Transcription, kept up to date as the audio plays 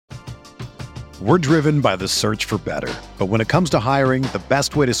We're driven by the search for better. But when it comes to hiring, the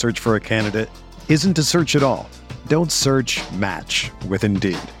best way to search for a candidate isn't to search at all. Don't search, match with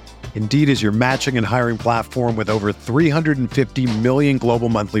Indeed. Indeed is your matching and hiring platform with over 350 million global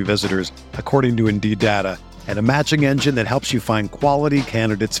monthly visitors, according to Indeed data, and a matching engine that helps you find quality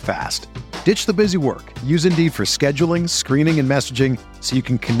candidates fast. Ditch the busy work. Use Indeed for scheduling, screening, and messaging so you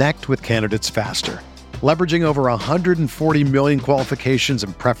can connect with candidates faster. Leveraging over 140 million qualifications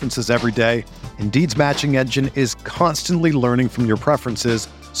and preferences every day, Indeed's matching engine is constantly learning from your preferences,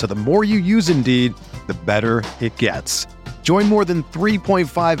 so the more you use Indeed, the better it gets. Join more than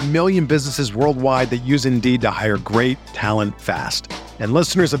 3.5 million businesses worldwide that use Indeed to hire great talent fast. And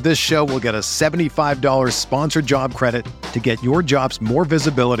listeners of this show will get a $75 sponsored job credit to get your jobs more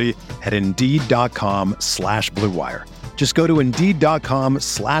visibility at Indeed.com/Blue Wire. Just go to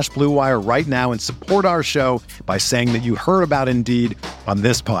Indeed.com/Blue Wire right now and support our show by saying that you heard about Indeed on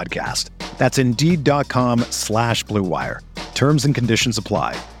this podcast. That's Indeed.com/Blue Wire. Terms and conditions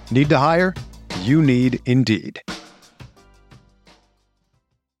apply. Need to hire? You need Indeed.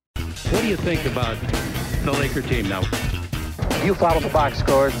 What do you think about the Laker team now? You follow the box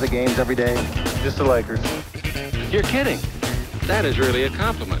scores of the games every day? Just the Lakers. You're kidding. That is really a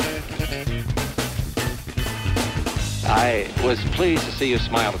compliment. I was pleased to see you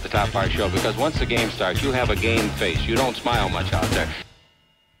smile at the top of our show because once the game starts, you have a game face. You don't smile much out there.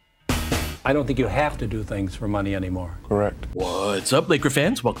 I don't think you have to do things for money anymore. Correct. What's up, Laker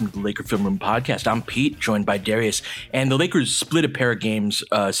fans? Welcome to the Laker Film Room Podcast. I'm Pete, joined by Darius. And the Lakers split a pair of games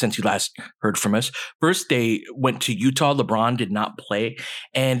since you last heard from us. First, they went to Utah. LeBron did not play.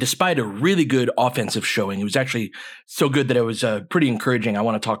 And despite a really good offensive showing, it was actually so good that it was pretty encouraging. I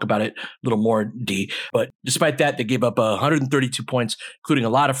want to talk about it a little more, D. But despite that, they gave up 132 points, including a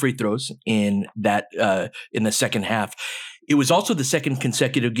lot of free throws in the second half. It was also the second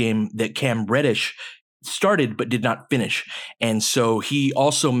consecutive game that Cam Reddish started but did not finish. And so he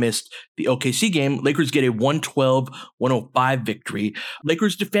also missed the OKC game. Lakers get a 112-105 victory.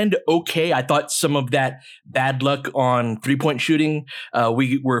 Lakers defend okay. I thought some of that bad luck on three-point shooting,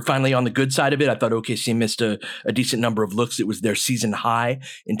 we were finally on the good side of it. I thought OKC missed a decent number of looks. It was their season high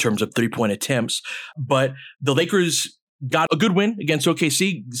in terms of three-point attempts. But the Lakers got a good win against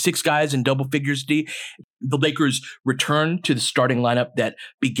OKC, 6 guys in double figures, D. The Lakers returned to the starting lineup that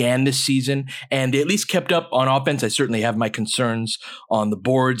began this season, and they at least kept up on offense. I certainly have my concerns on the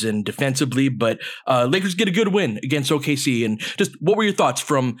boards and defensively, but Lakers get a good win against OKC. And just what were your thoughts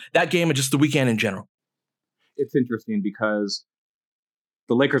from that game and just the weekend in general? It's interesting because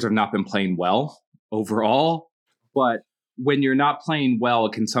the Lakers have not been playing well overall, but when you're not playing well,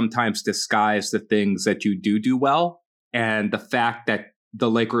 it can sometimes disguise the things that you do well. And the fact that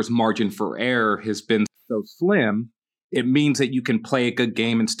the Lakers' margin for error has been so slim, it means that you can play a good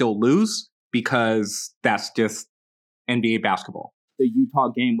game and still lose because that's just NBA basketball. The Utah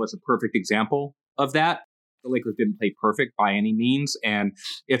game was a perfect example of that. The Lakers didn't play perfect by any means. And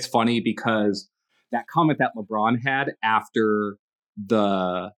it's funny because that comment that LeBron had after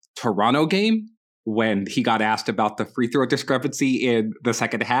the Toronto game, when he got asked about the free throw discrepancy in the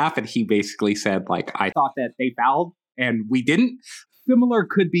second half, and he basically said, like, I thought that they fouled and we didn't. Similar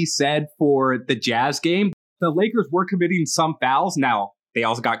could be said for the Jazz game. The Lakers were committing some fouls. Now, they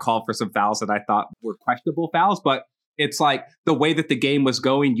also got called for some fouls that I thought were questionable fouls, but it's like the way that the game was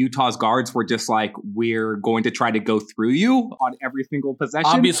going, Utah's guards were just like, we're going to try to go through you on every single possession.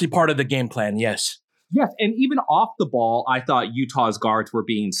 Obviously part of the game plan, yes. Yes, and even off the ball, I thought Utah's guards were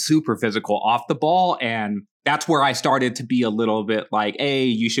being super physical off the ball, and that's where I started to be a little bit like, hey,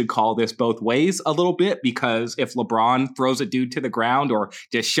 you should call this both ways a little bit, because if LeBron throws a dude to the ground or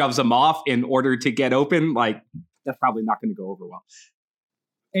just shoves him off in order to get open, like, that's probably not going to go over well.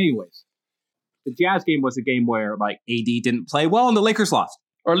 Anyways, the Jazz game was a game where, like, AD didn't play well and the Lakers lost.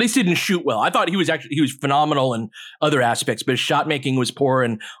 Or at least he didn't shoot well. I thought he was phenomenal in other aspects, but his shot making was poor.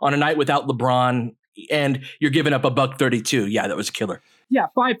 And on a night without LeBron, and you're giving up $132. Yeah, that was a killer. Yeah,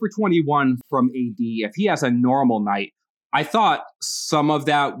 5 for 21 from AD. If he has a normal night, I thought some of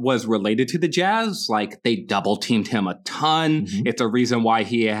that was related to the Jazz. Like, they double teamed him a ton. Mm-hmm. It's a reason why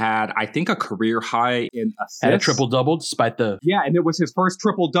he had, I think, a career high in assists. Had a triple-double despite the... Yeah, and it was his first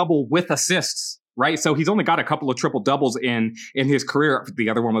triple-double with assists, right? So he's only got a couple of triple-doubles in his career. The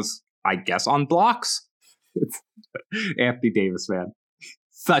other one was, I guess, on blocks. Anthony Davis, man.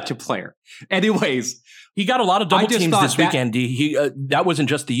 Such a player. Anyways, he got a lot of double teams this weekend. That wasn't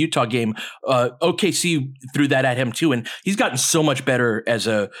just the Utah game. OKC threw that at him too, and he's gotten so much better as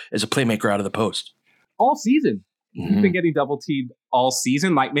a playmaker out of the post all season. Mm-hmm. He's been getting double teamed all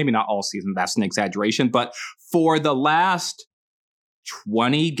season. Like, maybe not all season. That's an exaggeration, but for the last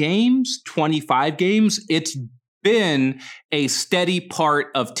 20 games, 25 games, it's been a steady part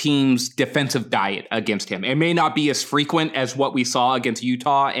of teams' defensive diet against him. It may not be as frequent as what we saw against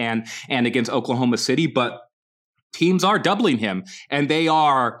Utah and against Oklahoma City, but teams are doubling him. And they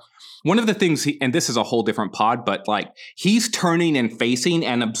are, one of the things, and this is a whole different pod, but like he's turning and facing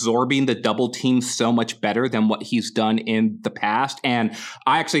and absorbing the double teams so much better than what he's done in the past. And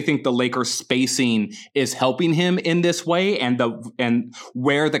I actually think the Lakers spacing is helping him in this way, and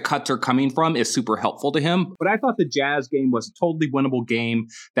where the cuts are coming from is super helpful to him. But I thought the Jazz game was a totally winnable game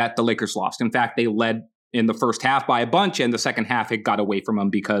that the Lakers lost. In fact, they led in the first half by a bunch, and the second half it got away from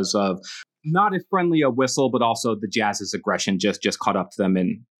them because of not as friendly a whistle, but also the Jazz's aggression just caught up to them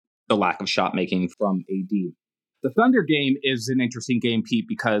in the lack of shot making from AD. The Thunder game is an interesting game, Pete,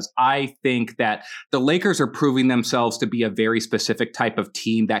 because I think that the Lakers are proving themselves to be a very specific type of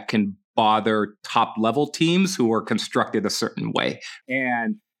team that can bother top level teams who are constructed a certain way.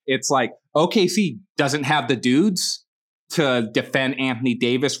 And it's like OKC doesn't have the dudes to defend Anthony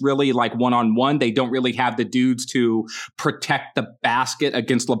Davis really like one-on-one. They don't really have the dudes to protect the basket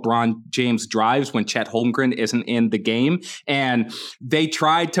against LeBron James drives when Chet Holmgren isn't in the game. And they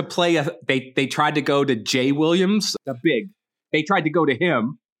tried to play they tried to go to Jay Williams, the big. They tried to go to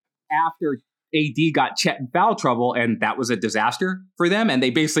him after AD got Chet in foul trouble, and that was a disaster for them. And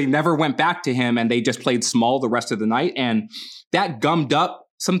they basically never went back to him, and they just played small the rest of the night. And that gummed up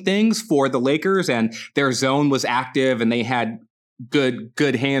some things for the Lakers, and their zone was active and they had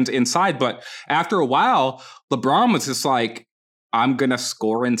good hands inside. But after a while, LeBron was just like, I'm going to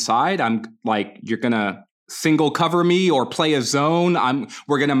score inside. I'm like, you're going to single cover me or play a zone.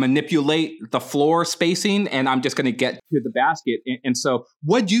 We're going to manipulate the floor spacing, and I'm just going to get to the basket. And so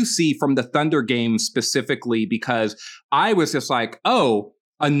what'd you see from the Thunder game specifically? Because I was just like, oh,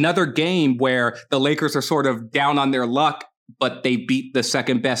 another game where the Lakers are sort of down on their luck, but they beat the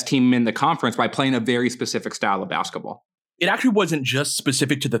second best team in the conference by playing a very specific style of basketball. It actually wasn't just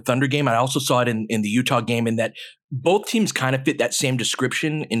specific to the Thunder game. I also saw it in the Utah game, in that both teams kind of fit that same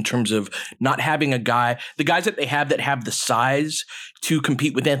description in terms of not having the guys that they have that have the size to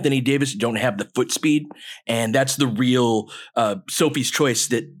compete with Anthony Davis don't have the foot speed. And that's the real Sophie's choice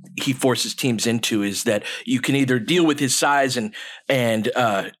that he forces teams into, is that you can either deal with his size and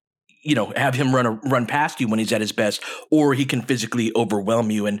have him run past you when he's at his best, or he can physically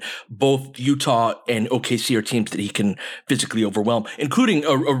overwhelm you. And both Utah and OKC are teams that he can physically overwhelm, including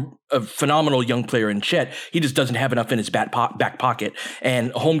a phenomenal young player in Chet. He just doesn't have enough in his back pocket.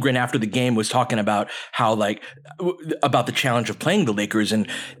 And Holmgren after the game was talking about how about the challenge of playing the Lakers and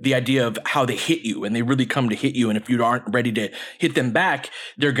the idea of how they hit you, and they really come to hit you. And if you aren't ready to hit them back,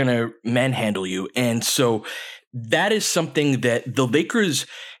 they're going to manhandle you. And so that is something that the Lakers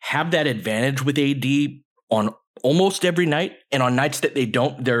have that advantage with AD on almost every night. And on nights that they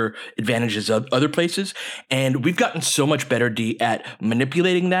don't, their advantage is other places. And we've gotten so much better, D, at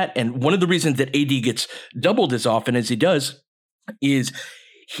manipulating that. And one of the reasons that AD gets doubled as often as he does is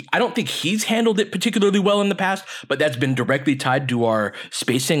I don't think he's handled it particularly well in the past, but that's been directly tied to our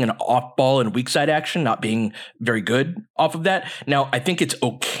spacing and off ball and weak side action not being very good off of that. Now, I think it's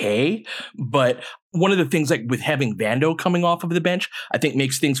okay, but one of the things, like with having Vando coming off of the bench, I think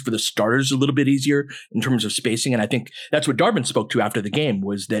makes things for the starters a little bit easier in terms of spacing. And I think that's what Darvin spoke to after the game,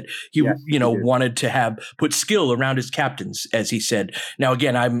 was that he wanted to put skill around his captains, as he said. Now,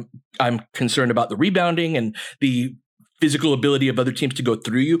 again, I'm concerned about the rebounding and the physical ability of other teams to go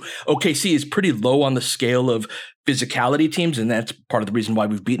through you. OKC is pretty low on the scale of physicality teams, and that's part of the reason why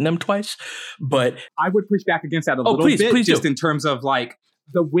we've beaten them twice. But I would push back against that a little bit, just in terms of like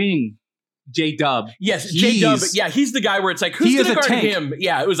the wing. J-Dub. Yes, J-Dub. Yeah, he's the guy where it's like, who's going to guard him?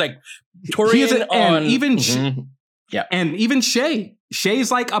 Yeah, it was like Torian on... And even Shea.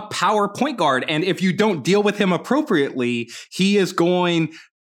 Shea's like a power point guard. And if you don't deal with him appropriately, he is going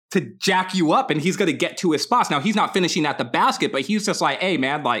to jack you up and he's going to get to his spots. Now, he's not finishing at the basket, but he's just like, hey,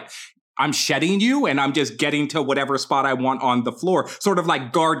 man, like, I'm shedding you and I'm just getting to whatever spot I want on the floor. Sort of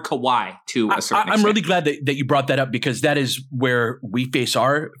like guard Kawhi to a certain extent. I'm really glad that you brought that up, because that is where we face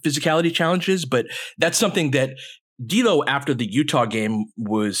our physicality challenges. But that's something that D'Lo after the Utah game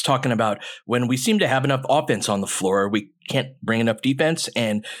was talking about. When we seem to have enough offense on the floor, we can't bring enough defense.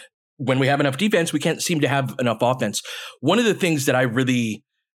 And when we have enough defense, we can't seem to have enough offense. One of the things that I really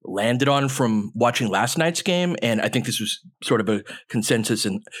landed on from watching last night's game, and I think this was sort of a consensus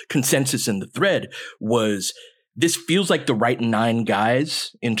in the thread, was this feels like the right 9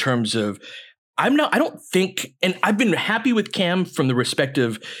 guys in terms of I don't think, and I've been happy with Cam from the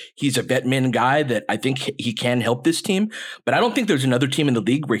respective, he's a vet min guy that I think he can help this team, but I don't think there's another team in the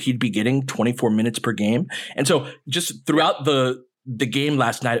league where he'd be getting 24 minutes per game. And so just throughout the the game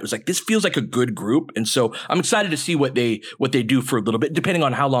last night, it was like, this feels like a good group. And so I'm excited to see what they do for a little bit, depending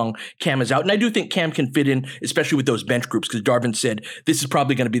on how long Cam is out. And I do think Cam can fit in, especially with those bench groups, because Darvin said this is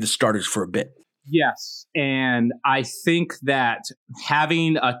probably going to be the starters for a bit. Yes. And I think that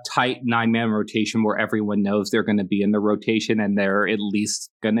having a tight 9-man rotation where everyone knows they're going to be in the rotation and they're at least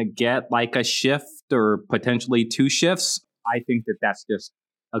going to get like a shift or potentially 2 shifts, I think that that's just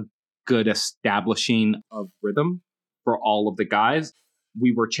a good establishing of rhythm for all of the guys.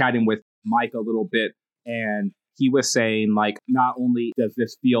 We were chatting with Mike a little bit, and he was saying, like, not only does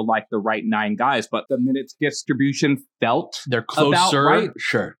this feel like the right 9 guys, but the minutes distribution felt they're closer. Right.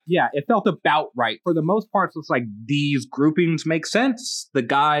 Sure. Yeah, it felt about right. For the most part, it's like these groupings make sense. The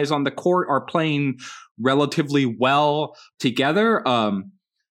guys on the court are playing relatively well together.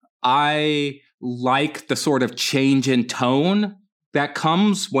 I like the sort of change in tone that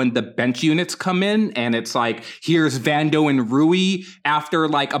comes when the bench units come in, and it's like, here's Vando and Rui after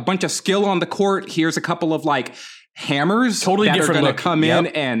like a bunch of skill on the court. Here's a couple of like hammers totally that different are going look. to come in,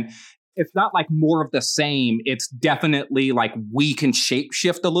 and it's not like more of the same. It's definitely like we can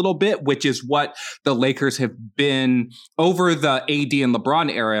shapeshift a little bit, which is what the Lakers have been over the AD and LeBron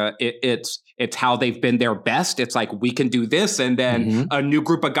era. It's how they've been their best. It's like, we can do this, and then a new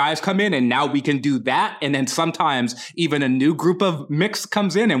group of guys come in, and now we can do that. And then sometimes even a new group of mix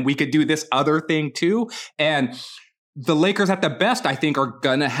comes in, and we could do this other thing too. And the Lakers at the best, I think, are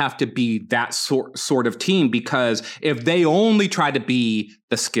going to have to be that sort of team, because if they only try to be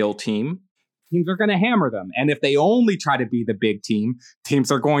the skill team, teams are going to hammer them. And if they only try to be the big team,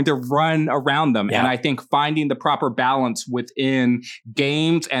 teams are going to run around them. Yeah. And I think finding the proper balance within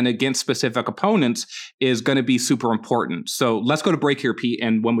games and against specific opponents is going to be super important. So let's go to break here, Pete.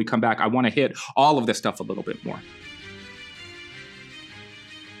 And when we come back, I want to hit all of this stuff a little bit more.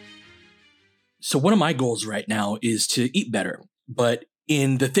 So one of my goals right now is to eat better, but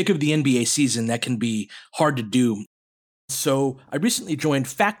in the thick of the NBA season, that can be hard to do. So I recently joined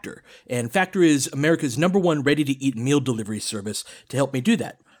Factor, and Factor is America's #1 ready-to-eat meal delivery service to help me do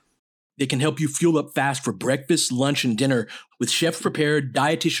that. They can help you fuel up fast for breakfast, lunch, and dinner with chef-prepared,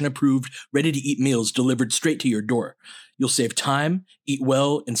 dietitian-approved, ready-to-eat meals delivered straight to your door. You'll save time, eat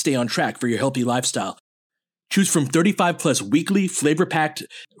well, and stay on track for your healthy lifestyle. Choose from 35-plus weekly, flavor-packed,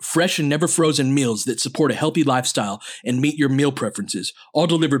 fresh and never-frozen meals that support a healthy lifestyle and meet your meal preferences, all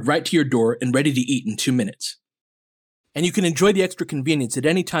delivered right to your door and ready to eat in 2 minutes. And you can enjoy the extra convenience at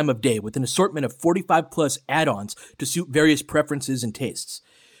any time of day with an assortment of 45-plus add-ons to suit various preferences and tastes.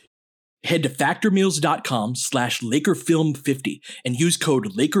 Head to factormeals.com/LakerFilm50 and use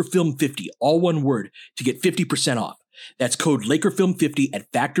code LakerFilm50, all one word, to get 50% off. That's code LakerFilm50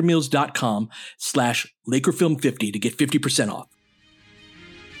 at factormeals.com/LakerFilm50 to get 50% off.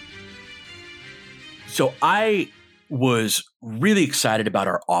 So I was really excited about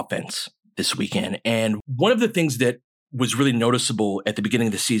our offense this weekend. And one of the things that was really noticeable at the beginning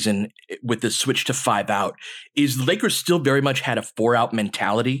of the season with the switch to 5 out is the Lakers still very much had a 4 out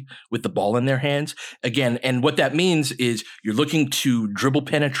mentality with the ball in their hands. Again, and what that means is you're looking to dribble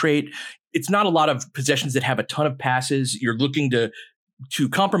penetrate. It's not a lot of possessions that have a ton of passes. You're looking to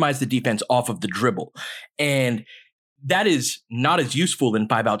compromise the defense off of the dribble. And that is not as useful in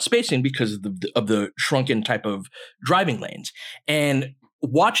 5 out spacing because of the shrunken type of driving lanes. And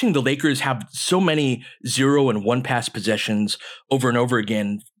watching the Lakers have so many 0 and 1 pass possessions over and over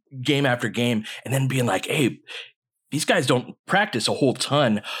again, game after game, and then being like, hey, these guys don't practice a whole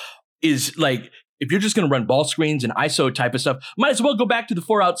ton, is like, if you're just going to run ball screens and ISO type of stuff, might as well go back to the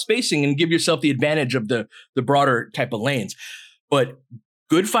 4 out spacing and give yourself the advantage of the broader type of lanes. But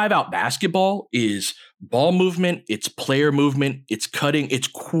good 5 out basketball is ball movement, it's player movement, it's cutting, it's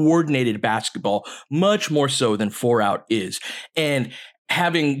coordinated basketball, much more so than 4 out is. And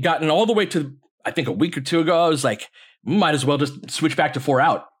having gotten all the way to, I think a week or 2 ago, I was like, might as well just switch back to 4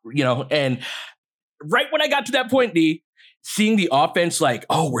 out, and right when I got to that point, seeing the offense like,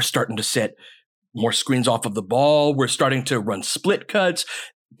 oh, we're starting to set more screens off of the ball. We're starting to run split cuts.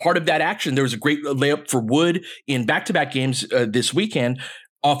 Part of that action, there was a great layup for Wood in back-to-back games this weekend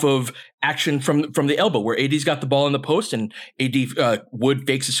off of action from the elbow where AD's got the ball in the post and Wood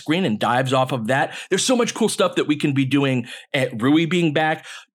fakes a screen and dives off of that. There's so much cool stuff that we can be doing at Rui being back,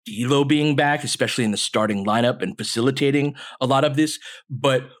 D'Lo being back, especially in the starting lineup and facilitating a lot of this.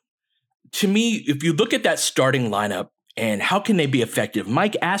 But to me, if you look at that starting lineup, and how can they be effective?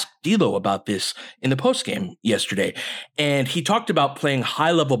 Mike asked D'Lo about this in the postgame yesterday, and he talked about playing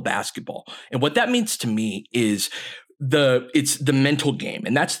high-level basketball. And what that means to me is it's the mental game,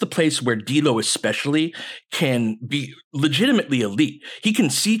 and that's the place where D'Lo especially can be legitimately elite. He can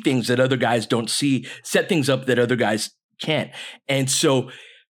see things that other guys don't see, set things up that other guys can't. And so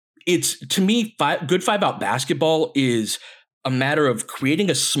it's, to me, good 5-out basketball is a matter of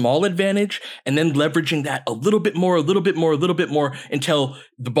creating a small advantage and then leveraging that a little bit more until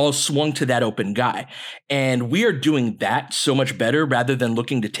the ball's swung to that open guy. And we are doing that so much better rather than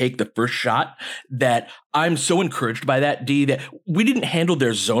looking to take the first shot, that I'm so encouraged by that, D, that we didn't handle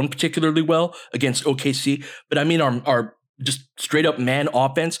their zone particularly well against OKC. But I mean, our just straight up man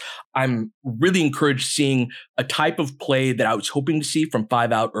offense, I'm really encouraged seeing a type of play that I was hoping to see from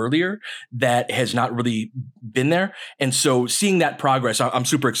 5-out earlier that has not really been there. And so seeing that progress, I'm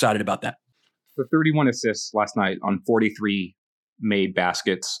super excited about that. The 31 assists last night on 43 made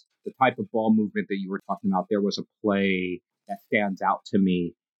baskets, the type of ball movement that you were talking about, there was a play that stands out to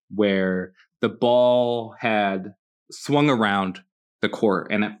me where the ball had swung around the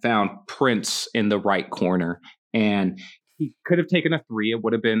court and it found Prince in the right corner. And he could have taken a three. It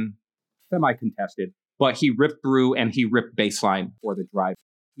would have been semi-contested, but he ripped through and he ripped baseline for the drive.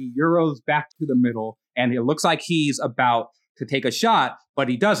 He Euros back to the middle, and it looks like he's about to take a shot, but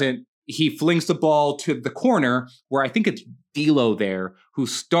he doesn't. He flings the ball to the corner where I think it's D'Lo there who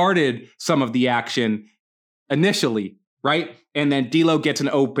started some of the action initially, right? And then D'Lo gets an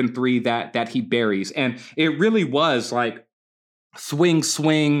open three that he buries. And it really was like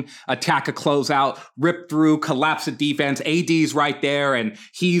swing, attack a closeout, rip through, collapse the defense. AD's right there, and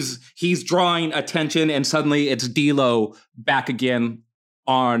he's drawing attention, and suddenly it's D'Lo back again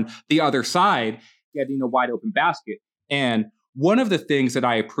on the other side, getting a wide open basket. And one of the things that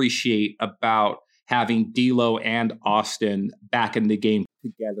I appreciate about having D'Lo and Austin back in the game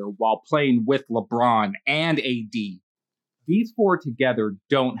together while playing with LeBron and AD, these four together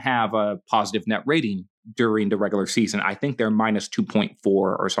don't have a positive net rating during the regular season. I think they're minus 2.4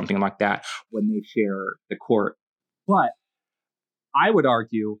 or something like that when they share the court. But I would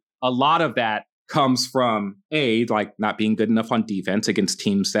argue a lot of that comes from A, like not being good enough on defense against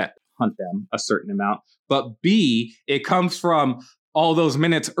teams that hunt them a certain amount. But B, it comes from all those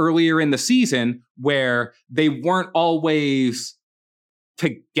minutes earlier in the season where they weren't always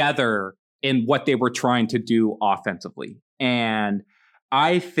together in what they were trying to do offensively. And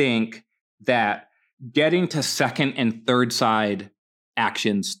I think that getting to second and third side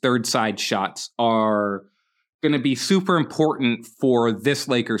actions, third side shots are going to be super important for this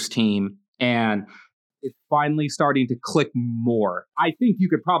Lakers team. And it's finally starting to click more. I think you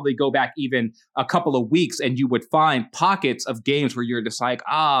could probably go back even a couple of weeks and you would find pockets of games where you're just like,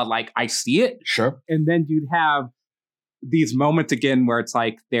 like I see it. Sure. And then you'd have these moments again where it's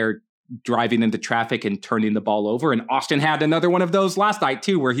like they're driving into traffic and turning the ball over. And Austin had another one of those last night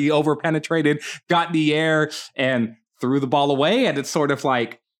too, where he over-penetrated, got in the air and threw the ball away. And it's sort of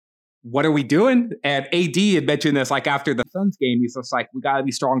like, what are we doing? And AD had mentioned this, like after the Suns game, he's just like, we got to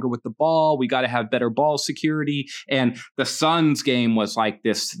be stronger with the ball. We got to have better ball security. And the Suns game was like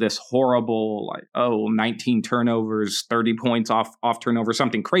this horrible, like, 19 turnovers, 30 points off turnover,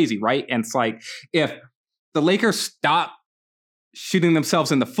 something crazy, right? And it's like, if the Lakers stop shooting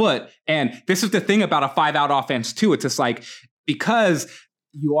themselves in the foot, and this is the thing about a 5-out offense too, it's just like, because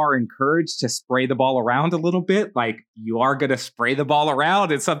you are encouraged to spray the ball around a little bit, like you are going to spray the ball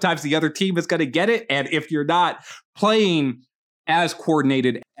around and sometimes the other team is going to get it. And if you're not playing as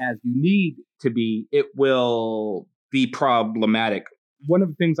coordinated as you need to be, it will be problematic. One of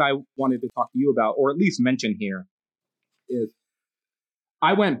the things I wanted to talk to you about, or at least mention here, is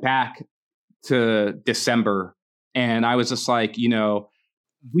I went back to December and I was just like,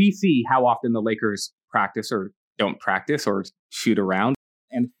 we see how often the Lakers practice or don't practice or shoot around.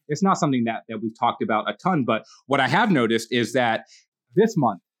 And it's not something that we've talked about a ton. But what I have noticed is that this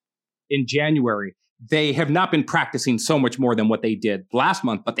month, in January, they have not been practicing so much more than what they did last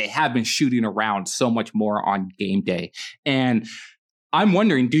month, but they have been shooting around so much more on game day. And I'm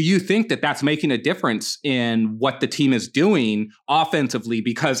wondering, do you think that that's making a difference in what the team is doing offensively?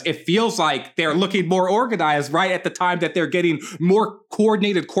 Because it feels like they're looking more organized right at the time that they're getting more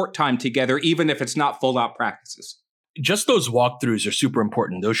coordinated court time together, even if it's not full out practices. Just those walkthroughs are super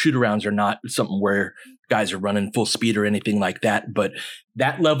important. Those shoot arounds are not something where guys are running full speed or anything like that. But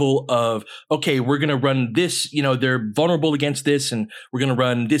that level of, okay, we're going to run this, they're vulnerable against this, and we're going to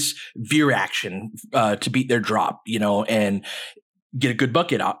run this veer action to beat their drop, and get a good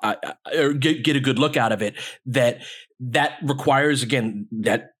bucket out, or get a good look out of it. That requires, again,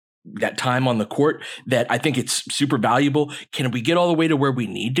 that time on the court that I think it's super valuable. Can we get all the way to where we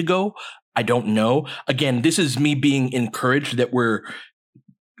need to go? I don't know. Again, this is me being encouraged that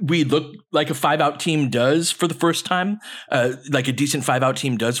we look like a 5-out team does for the first time, like a decent 5-out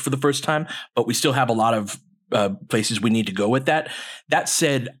team does for the first time, but we still have a lot of places we need to go with that. That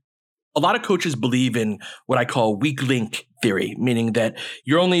said, a lot of coaches believe in what I call weak link theory, meaning that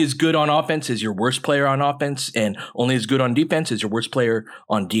you're only as good on offense as your worst player on offense, and only as good on defense as your worst player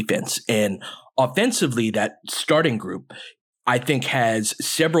on defense. And offensively, that starting group, I think, has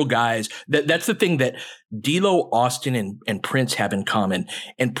several guys. That's the thing that D'Lo, Austin, and Prince have in common.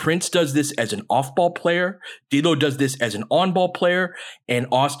 And Prince does this as an off-ball player. D'Lo does this as an on-ball player. And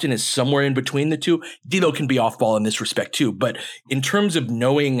Austin is somewhere in between the two. D'Lo can be off-ball in this respect too. But in terms of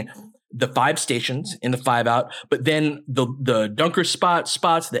knowing the 5 stations in the 5 out, but then the dunker spots,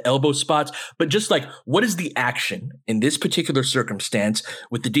 the elbow spots, but just like, what is the action in this particular circumstance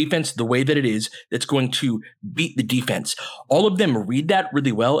with the defense the way that it is that's going to beat the defense? All of them read that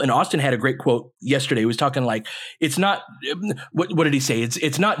really well. And Austin had a great quote yesterday. He was talking like, it's not, what did he say?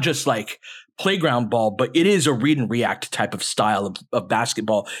 It's not just like playground ball, but it is a read and react type of style of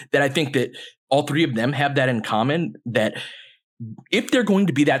basketball that I think that all 3 of them have that in common, that if they're going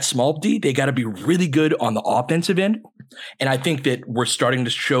to be that small D, they got to be really good on the offensive end. And I think that we're starting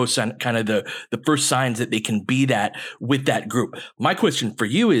to show some kind of the first signs that they can be that with that group. My question for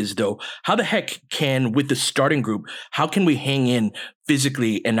you is, though, how the heck can, with the starting group, how can we hang in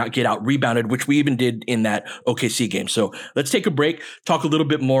physically and not get out rebounded, which we even did in that OKC game? So let's take a break, talk a little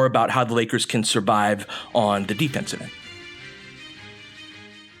bit more about how the Lakers can survive on the defensive end.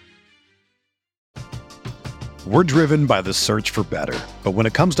 We're driven by the search for better. But when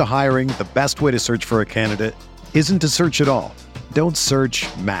it comes to hiring, the best way to search for a candidate isn't to search at all. Don't search,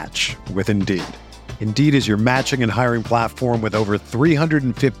 match with Indeed. Indeed is your matching and hiring platform with over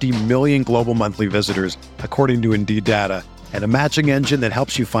 350 million global monthly visitors, according to Indeed data, and a matching engine that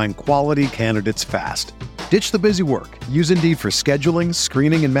helps you find quality candidates fast. Ditch the busy work. Use Indeed for scheduling,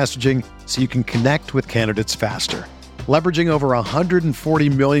 screening, and messaging so you can connect with candidates faster. Leveraging over 140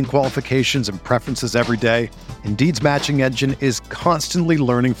 million qualifications and preferences every day, Indeed's matching engine is constantly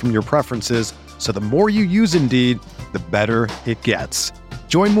learning from your preferences, so the more you use Indeed, the better it gets.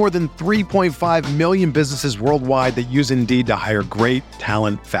 Join more than 3.5 million businesses worldwide that use Indeed to hire great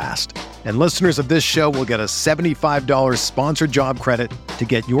talent fast. And listeners of this show will get a $75 sponsored job credit to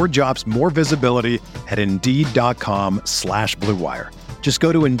get your jobs more visibility at Indeed.com/Blue Wire. Just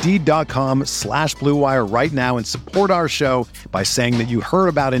go to Indeed.com/Blue Wire right now and support our show by saying that you heard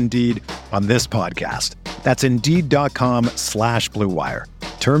about Indeed on this podcast. That's Indeed.com/Blue Wire.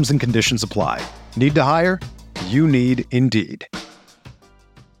 Terms and conditions apply. Need to hire? You need Indeed.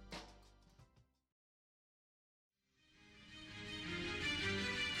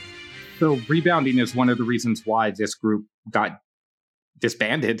 So rebounding is one of the reasons why this group got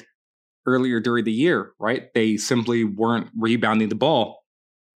disbanded earlier during the year, right? They simply weren't rebounding the ball.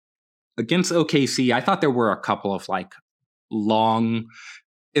 Against OKC, I thought there were a couple of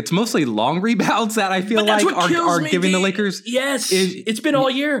it's mostly long rebounds that I feel like are giving the Lakers. Yes, it's been all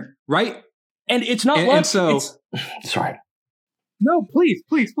year. Right? And it's not luck. And so, sorry. No, please.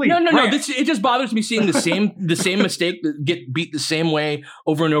 No. It just bothers me seeing the same mistake get beat the same way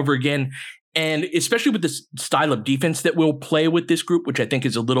over and over again. And especially with this style of defense that we'll play with this group, which I think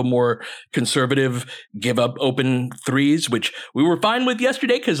is a little more conservative, give up open threes, which we were fine with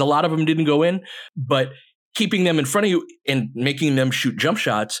yesterday because a lot of them didn't go in. But keeping them in front of you and making them shoot jump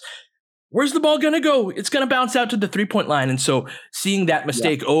shots, where's the ball going to go? It's going to bounce out to the 3-point line. And so seeing that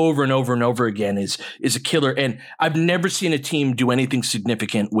mistake over and over and over again is a killer. And I've never seen a team do anything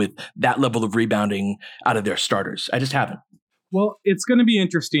significant with that level of rebounding out of their starters. I just haven't. Well, it's going to be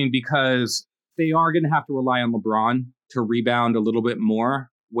interesting because they are going to have to rely on LeBron to rebound a little bit more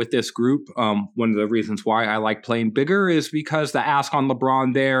with this group. One of the reasons why I like playing bigger is because the ask on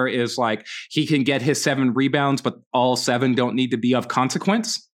LeBron there is like he can get his 7 rebounds, but all 7 don't need to be of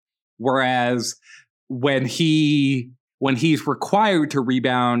consequence. Whereas when he's required to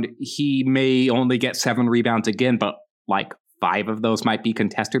rebound, he may only get 7 rebounds again, but like 5 of those might be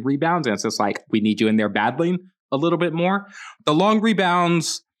contested rebounds. And it's just like, we need you in there battling a little bit more. The long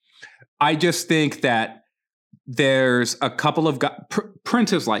rebounds, I just think that there's a couple of guys.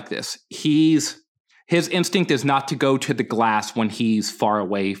 Prince is like this. His instinct is not to go to the glass when he's far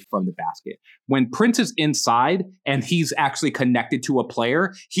away from the basket. When Prince is inside and he's actually connected to a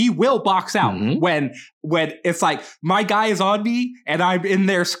player, he will box out. Mm-hmm. When it's like, my guy is on me and I'm in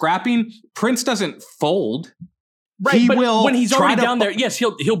there scrapping, Prince doesn't fold. Right, he will when he's already down there. Yes,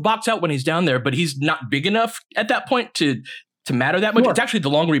 he'll box out when he's down there, but he's not big enough at that point to matter that much. Sure. It's actually the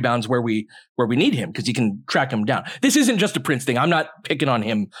long rebounds where we need him because he can track him down. This isn't just a Prince thing. I'm not picking on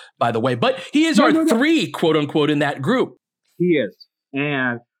him, by the way, but he is our 3, quote unquote, in that group. He is.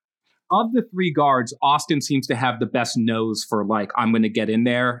 And of the 3 guards, Austin seems to have the best nose for like, I'm going to get in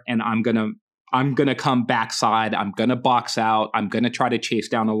there and I'm going I'm going to come backside. I'm going to box out. I'm going to try to chase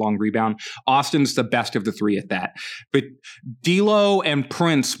down a long rebound. Austin's the best of the three at that. But D'Lo and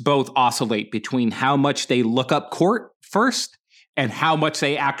Prince both oscillate between how much they look up court first and how much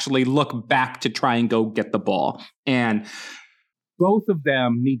they actually look back to try and go get the ball. And both of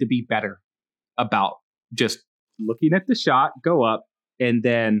them need to be better about just looking at the shot, go up, and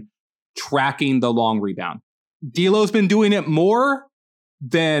then tracking the long rebound. D'Lo's been doing it more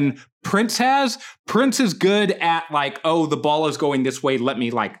than Prince has. Prince is good at like, oh, the ball is going this way, let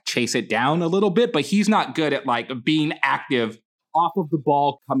me like chase it down a little bit, but he's not good at like being active off of the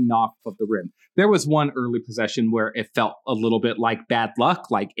ball coming off of the rim. There was one early possession where it felt a little bit like bad luck,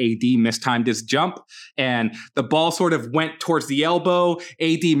 like AD mistimed his jump and the ball sort of went towards the elbow.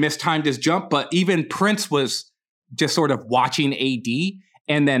 AD mistimed his jump, but even Prince was just sort of watching AD.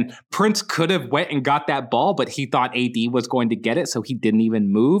 And then Prince could have went and got that ball, but he thought AD was going to get it, so he didn't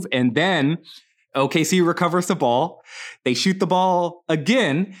even move. And then OKC recovers the ball. They shoot the ball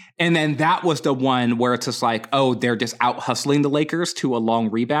again. And then that was the one where it's just like, oh, they're just out hustling the Lakers to a long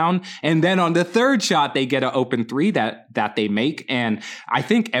rebound. And then on the third shot, they get an open three that they make. And I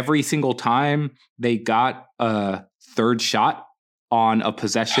think every single time they got a third shot on a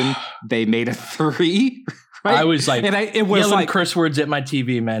possession, they made a three. Right? I was like, it was yelling like curse words at my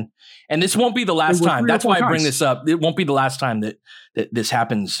TV, man. And this won't be the last time. That's why I bring this up. It won't be the last time that this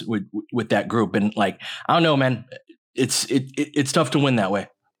happens with that group. And like, I don't know, man. It's tough to win that way.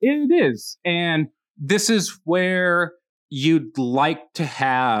 It is. And this is where you'd like to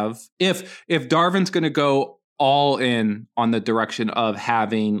have, if Darvin's going to go all in on the direction of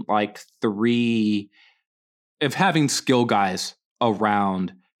having like having skill guys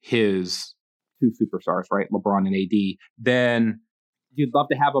around his two superstars, right? LeBron and AD, then you'd love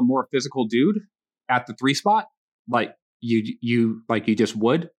to have a more physical dude at the three spot, like you just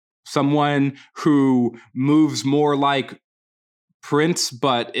would. Someone who moves more like Prince,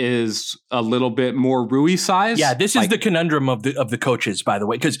 but is a little bit more Rui size. Yeah, this is the conundrum of the coaches, by the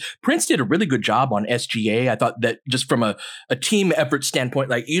way, because Prince did a really good job on SGA. I thought that just from a team effort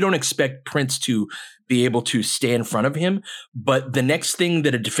standpoint, like you don't expect Prince to be able to stay in front of him, but the next thing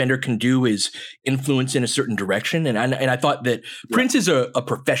that a defender can do is influence in a certain direction. And I thought that Prince is a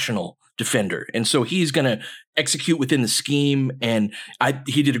professional defender, and so he's going to execute within the scheme, and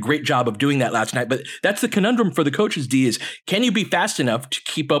he did a great job of doing that last night. But that's the conundrum for the coaches, D, is can you be fast enough to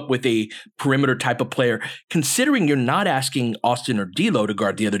keep up with a perimeter type of player, considering you're not asking Austin or D'Lo to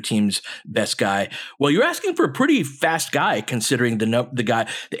guard the other team's best guy? Well, you're asking for a pretty fast guy, considering the guy,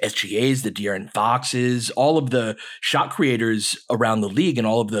 the SGAs, the De'Aaron Foxes, all of the shot creators around the league, and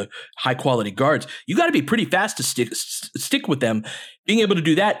all of the high quality guards. You got to be pretty fast to stick with them. Being able to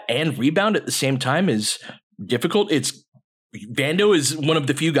do that and rebound at the same time is difficult. Vando is one of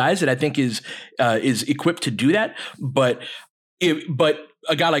the few guys that I think is equipped to do that. But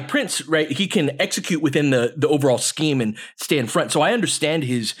a guy like Prince, right, he can execute within the overall scheme and stay in front. So I understand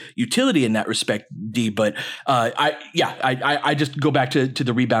his utility in that respect, D. But I just go back to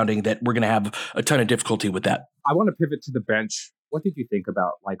the rebounding, that we're going to have a ton of difficulty with that. I want to pivot to the bench. What did you think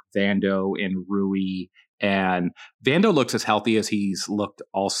about like Vando and Rui? And Vando looks as healthy as he's looked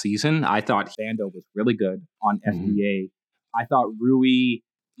all season. I thought Vando was really good on SBA. I thought Rui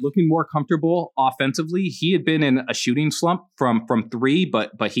looking more comfortable offensively. He had been in a shooting slump from three,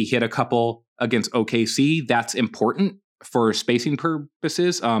 but he hit a couple against OKC. That's important for spacing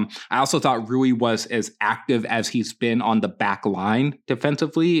purposes. I also thought Rui was as active as he's been on the back line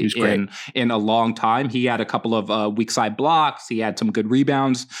defensively in a long time. He had a couple of weak side blocks. He had some good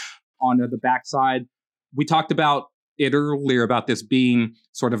rebounds on the backside. We talked about it earlier about this being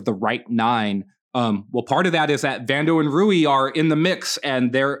sort of the right nine. Well, part of that is that Vando and Rui are in the mix,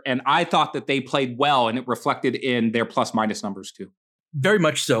 and I thought that they played well, and it reflected in their plus minus numbers too. Very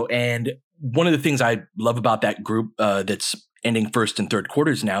much so. And one of the things I love about that group that's ending first and third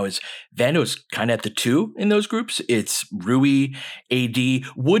quarters now is Vando's kind of at the two in those groups. It's Rui, AD.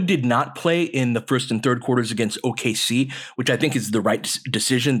 Wood did not play in the first and third quarters against OKC, which I think is the right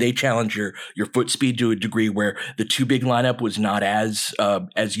decision. They challenge your foot speed to a degree where the two big lineup was not as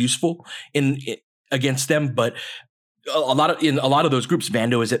useful against them. But in a lot of those groups,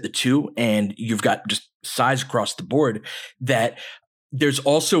 Vando is at the two, and you've got just size across the board. That there's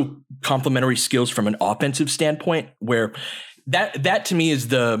also complementary skills from an offensive standpoint, where that to me is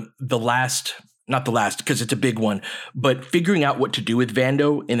the last not the last because it's a big one, but figuring out what to do with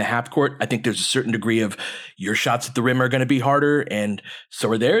Vando in the half court. I think there's a certain degree of your shots at the rim are going to be harder, and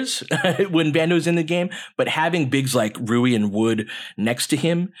so are theirs when Vando's in the game. But having bigs like Rui and Wood next to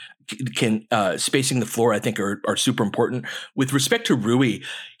him can spacing the floor, I think, are super important. With respect to Rui,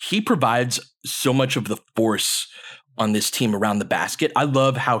 he provides so much of the force on this team around the basket. I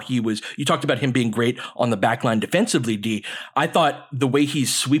love how you talked about him being great on the back line defensively, D. I thought the way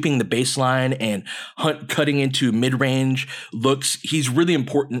he's sweeping the baseline and cutting into mid-range looks, he's really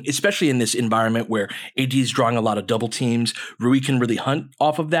important, especially in this environment where AD is drawing a lot of double teams. Rui can really hunt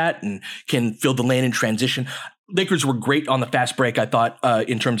off of that and can fill the lane in transition. Lakers were great on the fast break, I thought,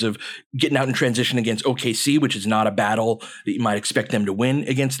 in terms of getting out in transition against OKC, which is not a battle that you might expect them to win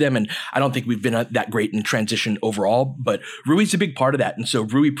against them. And I don't think we've been that great in transition overall, but Rui's a big part of that. And so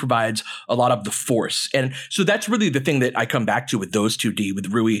Rui provides a lot of the force. And so that's really the thing that I come back to with those two, D,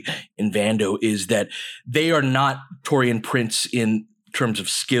 with Rui and Vando, is that they are not Taurean Prince in terms of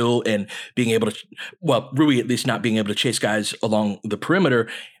skill and being able to, well, Rui at least not being able to chase guys along the perimeter.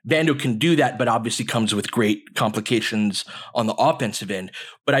 Vando can do that, but obviously comes with great complications on the offensive end.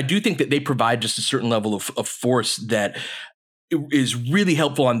 But I do think that they provide just a certain level of force that is really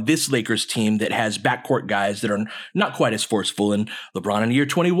helpful on this Lakers team that has backcourt guys that are not quite as forceful, and LeBron in year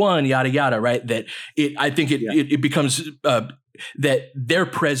 21, yada, yada, right? That I think it becomes that their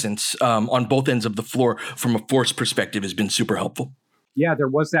presence on both ends of the floor from a force perspective has been super helpful. Yeah, there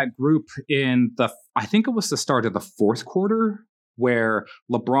was that group I think it was the start of the fourth quarter where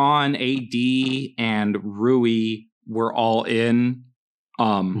LeBron, AD, and Rui were all in.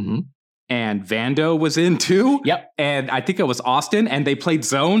 And Vando was in too. Yep. And I think it was Austin, and they played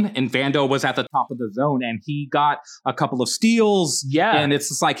zone, and Vando was at the top of the zone, and he got a couple of steals. Yeah. And it's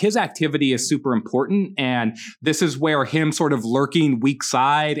just like his activity is super important. And this is where him sort of lurking weak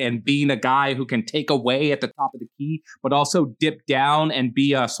side and being a guy who can take away at the top of the key, but also dip down and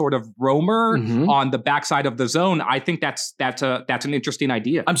be a sort of roamer on the backside of the zone. I think that's an interesting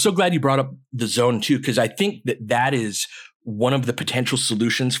idea. I'm so glad you brought up the zone too, because I think that is one of the potential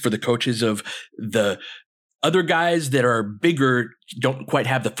solutions for the coaches of the other guys that are bigger, don't quite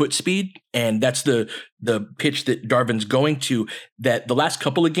have the foot speed. And that's the pitch that Darvin's going to, that the last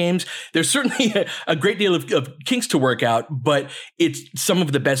couple of games, there's certainly a great deal of kinks to work out, but it's some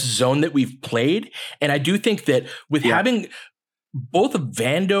of the best zone that we've played. And I do think that with having both of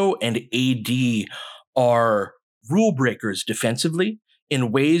Vando and AD are rule breakers defensively,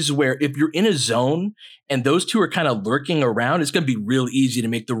 in ways where if you're in a zone and those two are kind of lurking around, it's going to be real easy to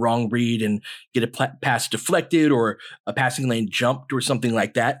make the wrong read and get a pass deflected or a passing lane jumped or something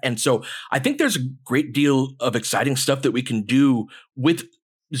like that. And so I think there's a great deal of exciting stuff that we can do with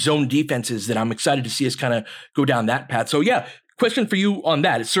zone defenses that I'm excited to see us kind of go down that path. So yeah, question for you on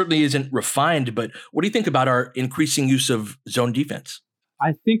that. It certainly isn't refined, but what do you think about our increasing use of zone defense?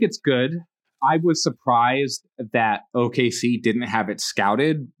 I think it's good. I was surprised that OKC didn't have it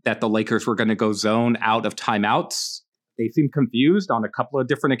scouted that the Lakers were going to go zone out of timeouts. They seemed confused on a couple of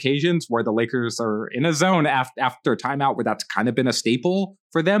different occasions where the Lakers are in a zone after a timeout, where that's kind of been a staple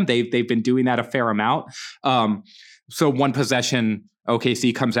for them. They've been doing that a fair amount. So one possession,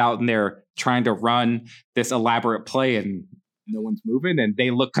 OKC comes out and they're trying to run this elaborate play and no one's moving and they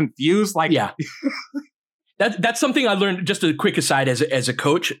look confused. Like, yeah. That's something I learned, just a quick aside, as a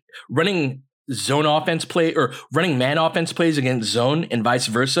coach, running zone offense play or running man offense plays against zone and vice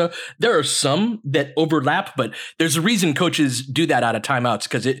versa. There are some that overlap, but there's a reason coaches do that out of timeouts,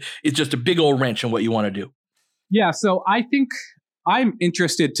 because it's just a big old wrench in what you want to do. Yeah. So I think I'm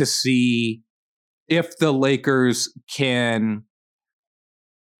interested to see if the Lakers can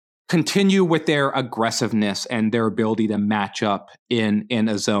continue with their aggressiveness and their ability to match up in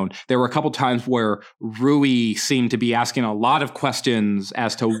a zone. There were a couple times where Rui seemed to be asking a lot of questions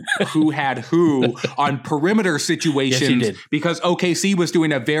as to who had who on perimeter situations, yes, because OKC was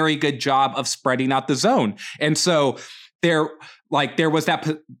doing a very good job of spreading out the zone. And so there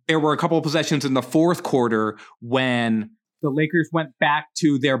were a couple of possessions in the fourth quarter when the Lakers went back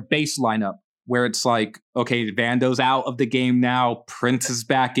to their base lineup, where it's like, okay, Vando's out of the game now, Prince is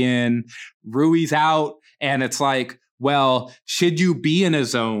back in, Rui's out, and it's like, well, should you be in a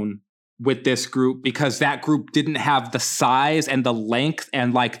zone with this group? Because that group didn't have the size and the length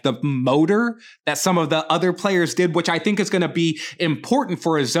and like the motor that some of the other players did, which I think is going to be important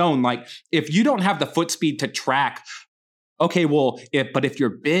for a zone. Like, if you don't have the foot speed to track, okay, well, but if you're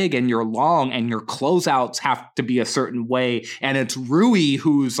big and you're long and your closeouts have to be a certain way, and it's Rui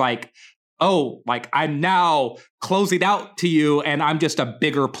who's like, oh, like I'm now closing out to you and I'm just a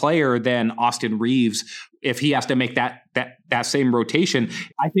bigger player than Austin Reeves. if he has to make that same rotation.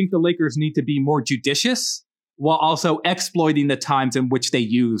 I think the Lakers need to be more judicious while also exploiting the times in which they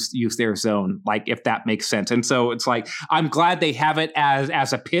use their zone, like if that makes sense. And so it's like, I'm glad they have it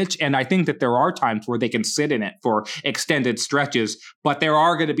as a pitch. And I think that there are times where they can sit in it for extended stretches, but there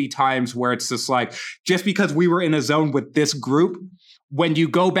are going to be times where it's just like, just because we were in a zone with this group, when you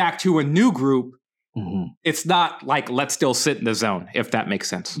go back to a new group, it's not like, let's still sit in the zone, if that makes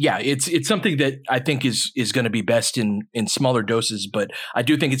sense. Yeah, it's something that I think is going to be best in smaller doses, but I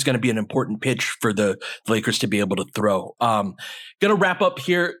do think it's going to be an important pitch for the Lakers to be able to throw. Going to wrap up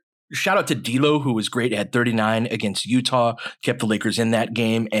here. Shout out to D'Lo, who was great, had 39 against Utah, kept the Lakers in that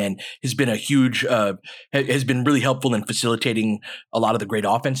game, and has been has been really helpful in facilitating a lot of the great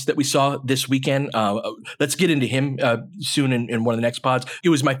offense that we saw this weekend. Let's get into him soon in one of the next pods. It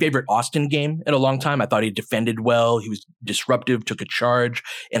was my favorite Austin game in a long time. I thought he defended well. He was disruptive, took a charge,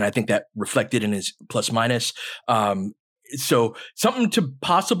 and I think that reflected in his plus minus. So something to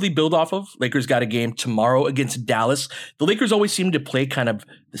possibly build off of. Lakers got a game tomorrow against Dallas. The Lakers always seem to play kind of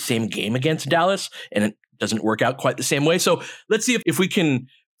the same game against Dallas, and it doesn't work out quite the same way. So let's see if we can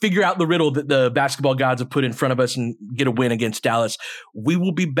figure out the riddle that the basketball gods have put in front of us and get a win against Dallas. We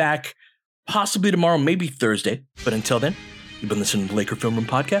will be back possibly tomorrow, maybe Thursday. But until then, you've been listening to the Laker Film Room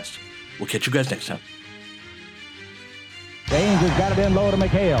Podcast. We'll catch you guys next time. James has got it in low to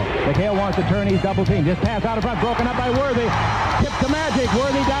McHale. McHale wants to turn. He's double teamed. Just pass out in front. Broken up by Worthy. Tip to Magic.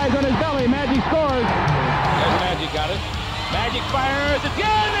 Worthy dies on his belly. Magic scores. There's Magic got it. Magic fires. It's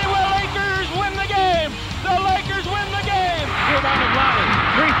good. They will. Lakers win the game. The Lakers win the game. Rebound of Lonnie.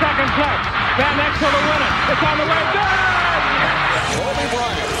 3 seconds left. Van Exel to win it. It's on the way. Good. Kobe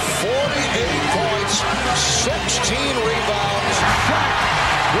Bryant, 48 points, 16 rebounds. Shot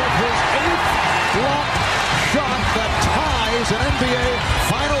with his 8th block shot that ties an NBA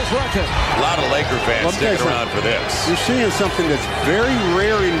Finals record. A lot of Laker fans sticking around for this. You're seeing something that's very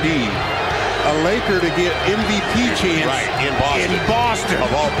rare indeed. A Laker to get MVP chance in Boston.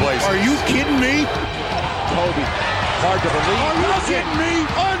 Of all places. Are you kidding me? Kobe, hard to believe. Are you kidding me?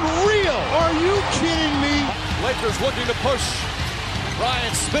 Unreal. Are you kidding me? Lakers looking to push.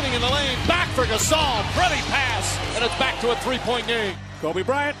 Bryant spinning in the lane. Back for Gasol. Pretty pass. And it's back to a 3-point game. Kobe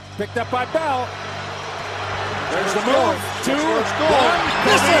Bryant picked up by Bell. There's the move. 2, 1.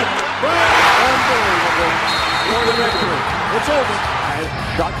 Listen. Unbelievable. For the victory. It's over.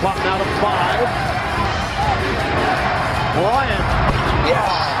 Shot clock now to 5. Bryant. Yes.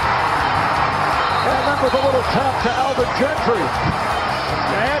 And that was a little tap to Alvin Gentry.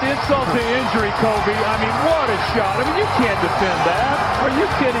 Add insult to injury, Kobe. I mean, what a shot. I mean, you can't defend that. Are you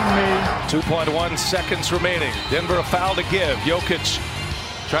kidding me? 2.1 seconds remaining. Denver a foul to give. Jokic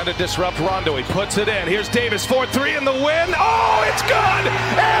trying to disrupt Rondo. He puts it in. Here's Davis, 4-3 in the win. Oh, it's good!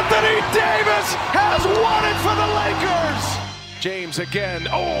 Anthony Davis has won it for the Lakers! James again.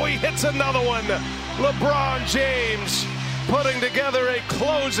 Oh, he hits another one. LeBron James putting together a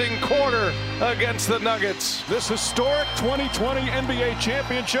closing quarter against the Nuggets. This historic 2020 NBA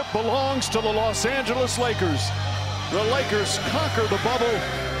championship belongs to the Los Angeles Lakers. The Lakers conquer the bubble,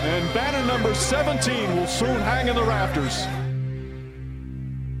 and banner number 17 will soon hang in the rafters.